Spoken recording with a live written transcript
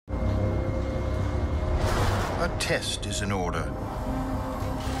A test is in order.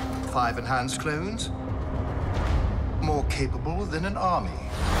 5 enhanced clones, more capable than an army.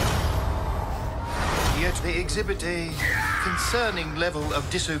 Yet they exhibit a concerning level of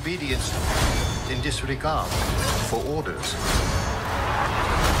disobedience and disregard for orders.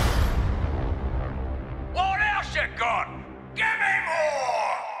 What else you got? Give me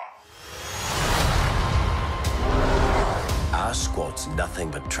more! Our squad's nothing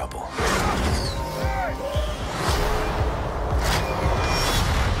but trouble.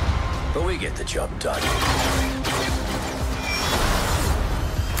 But we get the job done.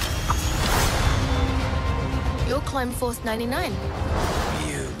 You're Clone Force 99.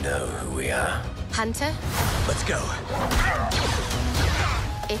 You know who we are. Hunter, Let's go.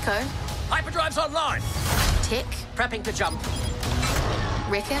 Echo, Hyperdrive's online. Tick, Prepping to jump.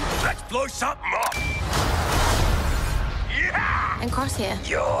 Wrecker, Let's blow something up! Yeah! and Crosshair.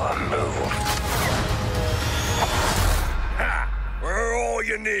 Your move. Ha! We're all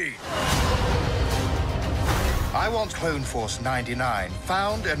you need. I want Clone Force 99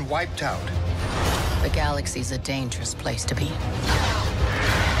 found and wiped out. The galaxy's a dangerous place to be.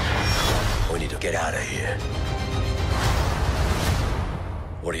 We need to get out of here.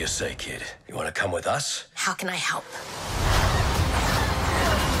 What do you say, kid? You want to come with us? How can I help?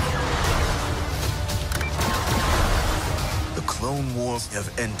 The Clone Wars have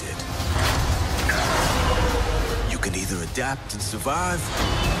ended. You can either adapt and survive,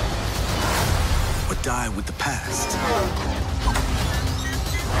 or die with the past.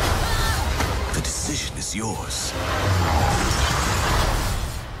 The decision is yours.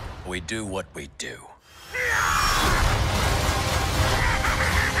 We do what we do.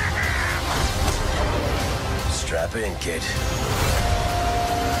 Strap in, kid.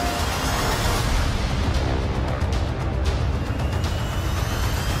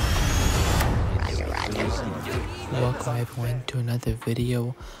 Welcome everyone to another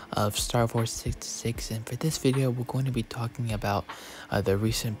video of Star Wars 66, and for this video we're going to be talking about the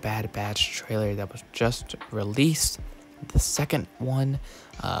recent Bad Batch trailer that was just released. The second one,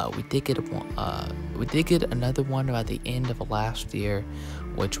 we did get another one by the end of last year,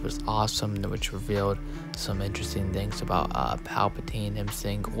 which was awesome, which revealed some interesting things about Palpatine, him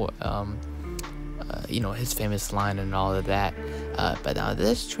saying his famous line and all of that. But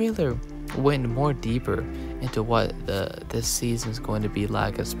this trailer went more deeper into what this season is going to be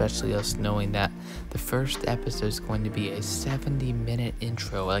like, especially us knowing that the first episode is going to be a 70-minute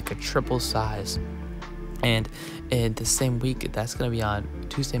intro, like a triple size. And in the same week, that's going to be on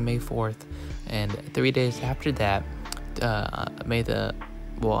Tuesday, May 4th, and 3 days after that,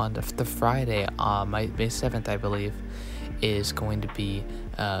 on the Friday, May 7th, I believe, is going to be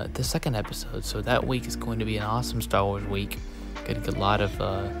the second episode. So that week is going to be an awesome Star Wars week. Getting a lot of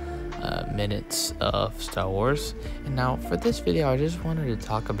minutes of Star Wars. And now for this video, I just wanted to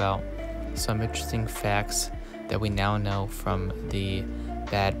talk about some interesting facts that we now know from the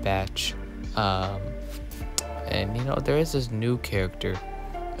Bad Batch. And there is this new character,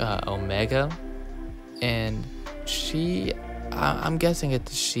 Omega, and I'm guessing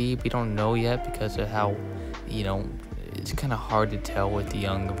it's she. We don't know yet because of how, it's kind of hard to tell with the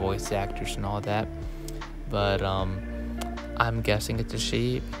young voice actors and all that. But I'm guessing it's a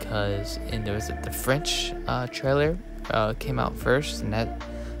she because there was the French trailer came out first, and that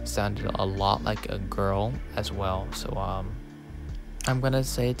sounded a lot like a girl as well. So I'm gonna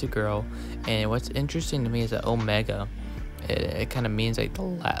say it's a girl. And what's interesting to me is that Omega, it kind of means like the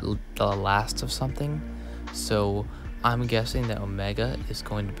last of something. So I'm guessing that Omega is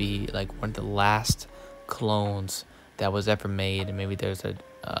going to be like one of the last clones that was ever made. And maybe there's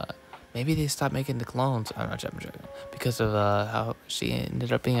maybe they stopped making the clones. I'm joking, because of how she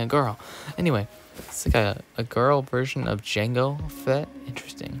ended up being a girl. Anyway, it's like a girl version of Jango Fett.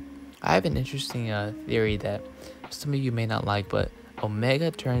 Interesting. I have an interesting theory that some of you may not like, but Omega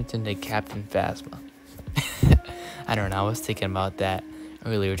turns into Captain Phasma. I don't know, I was thinking about that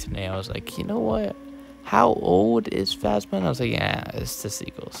earlier today. I was like, you know what? How old is Phasma? And I was like, yeah, it's the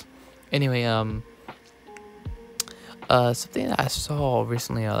sequels. Anyway, something that I saw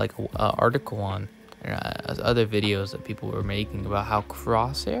recently, like an article on other videos that people were making about how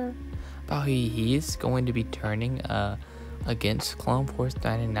Crosshair, about he's going to be turning against Clone Force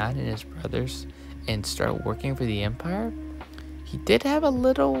 99 and his brothers and start working for the Empire. He did have a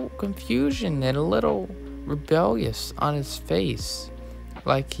little confusion and a little rebellious on his face,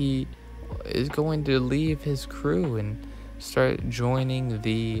 like he is going to leave his crew and start joining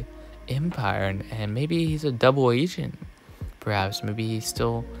the Empire, and maybe he's a double agent. Perhaps maybe he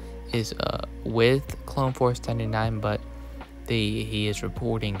still is with Clone Force 99, but he is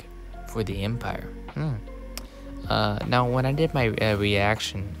reporting for the Empire. Now, when I did my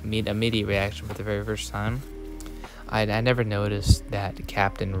immediate reaction for the very first time, I never noticed that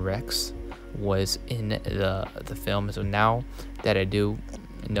Captain Rex was in the film. So now that I do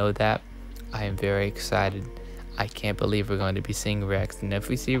know that, I am very excited. I can't believe we're going to be seeing Rex. And if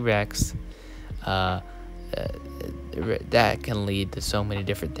we see Rex, that can lead to so many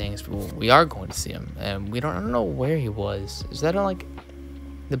different things. We are going to see him, and I don't know where he was. Is that on like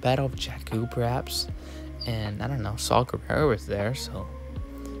the Battle of Jakku, perhaps? And I don't know, Saul Guerrero was there, so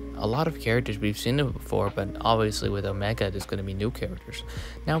a lot of characters we've seen them before, but obviously with Omega, there's going to be new characters.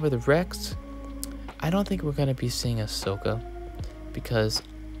 Now with Rex, I don't think we're going to be seeing Ahsoka, because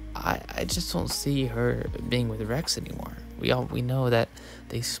I just don't see her being with Rex anymore. We know that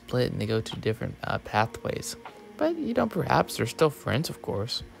they split and they go to different pathways, but perhaps they're still friends, of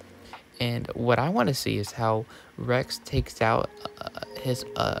course. And what I want to see is how Rex takes out his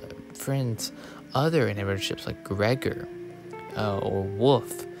friends' other inhibitor ships like Gregor or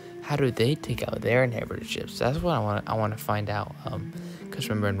Wolf. How do they take out their inhibitor ships? That's what I want to find out. Because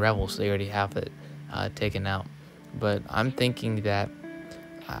remember in Rebels they already have it taken out. But I'm thinking that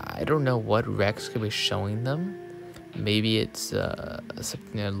I don't know what Rex could be showing them. Maybe it's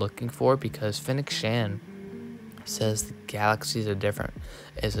something they're looking for, because Fennec Shan says the galaxies are different.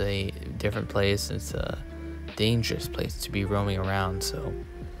 It's a different place. It's a dangerous place to be roaming around. So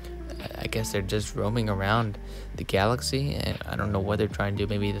I guess they're just roaming around the galaxy, and I don't know what they're trying to do.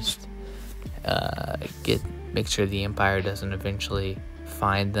 Maybe just make sure the Empire doesn't eventually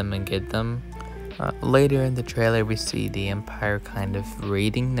find them and get them. Later in the trailer, we see the Empire kind of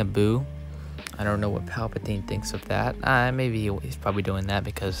raiding Naboo. I don't know what Palpatine thinks of that. Maybe he's probably doing that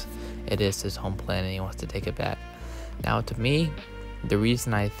because it is his home planet and he wants to take it back. Now, to me, the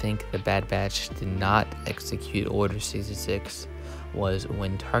reason I think the Bad Batch did not execute Order 66 was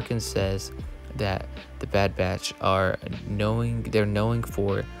when Tarkin says that the Bad Batch are knowing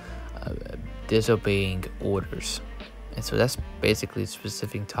for disobeying orders. And so that's basically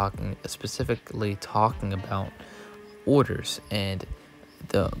specifically talking about orders. And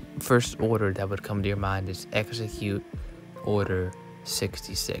the first order that would come to your mind is execute Order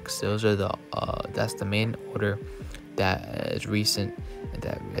 66. Those are that's the main order that has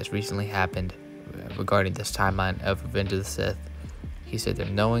recently happened regarding this timeline of Revenge of the Sith. He said they're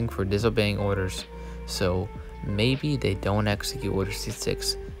knowing for disobeying orders, so maybe they don't execute Order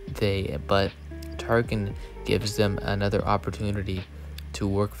 66. But Tarkin gives them another opportunity to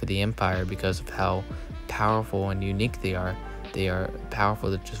work for the Empire because of how powerful and unique they are. They are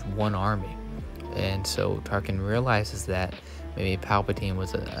powerful to just one army, and so Tarkin realizes that maybe Palpatine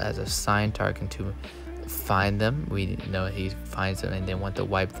has assigned Tarkin to find them. We know he finds them and they want to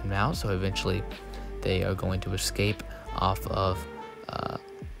wipe them out, so eventually they are going to escape off of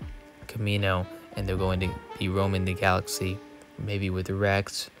Kamino, and they're going to be roaming the galaxy, maybe with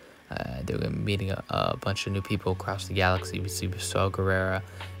Rex. They're going to be meeting a bunch of new people across the galaxy. We see Saul Guerrero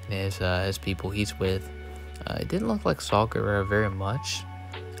and his people he's with. It didn't look like Saul Guerrero very much.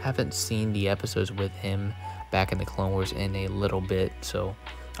 Haven't seen the episodes with him back in the Clone Wars in a little bit, so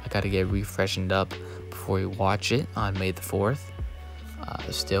I gotta get refreshened up before we watch it on May the 4th.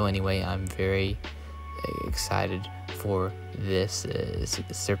 Still, anyway, I'm very excited for this. It's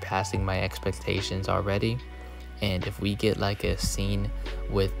surpassing my expectations already. And if we get like a scene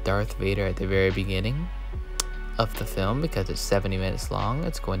with Darth Vader at the very beginning of the film, because it's 70 minutes long,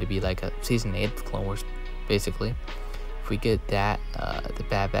 it's going to be like a season 8 of Clone Wars, basically. If we get that, the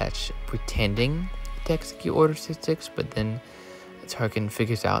Bad Batch pretending to execute Order 66, but then Tarkin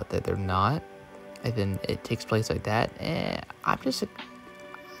figures out that they're not, and then it takes place like that, and I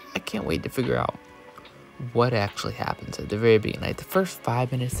can't wait to figure out what actually happens at the very beginning. Like the first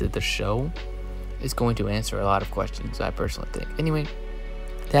 5 minutes of the show is going to answer a lot of questions, I personally think. Anyway,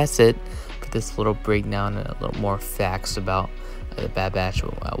 that's it for this little breakdown and a little more facts about the Bad Batch,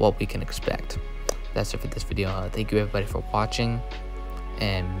 what we can expect. That's it for this video. Thank you everybody for watching,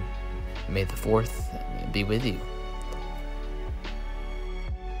 and may the 4th be with you.